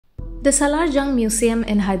The Salar Jung Museum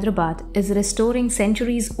in Hyderabad is restoring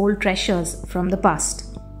centuries-old treasures from the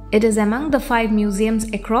past. It is among the 5 museums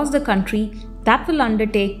across the country that will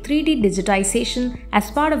undertake 3D digitization as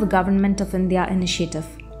part of a Government of India initiative.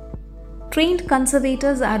 Trained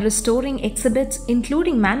conservators are restoring exhibits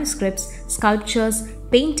including manuscripts, sculptures,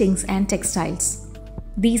 paintings and textiles.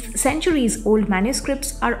 These centuries-old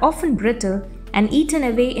manuscripts are often brittle and eaten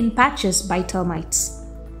away in patches by termites.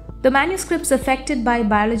 The manuscripts affected by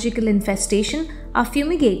biological infestation are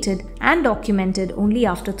fumigated and documented only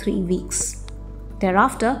after 3 weeks.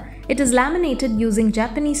 Thereafter, it is laminated using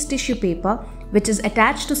Japanese tissue paper, which is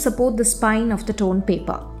attached to support the spine of the torn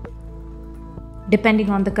paper.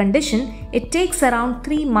 Depending on the condition, it takes around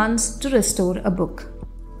 3 months to restore a book.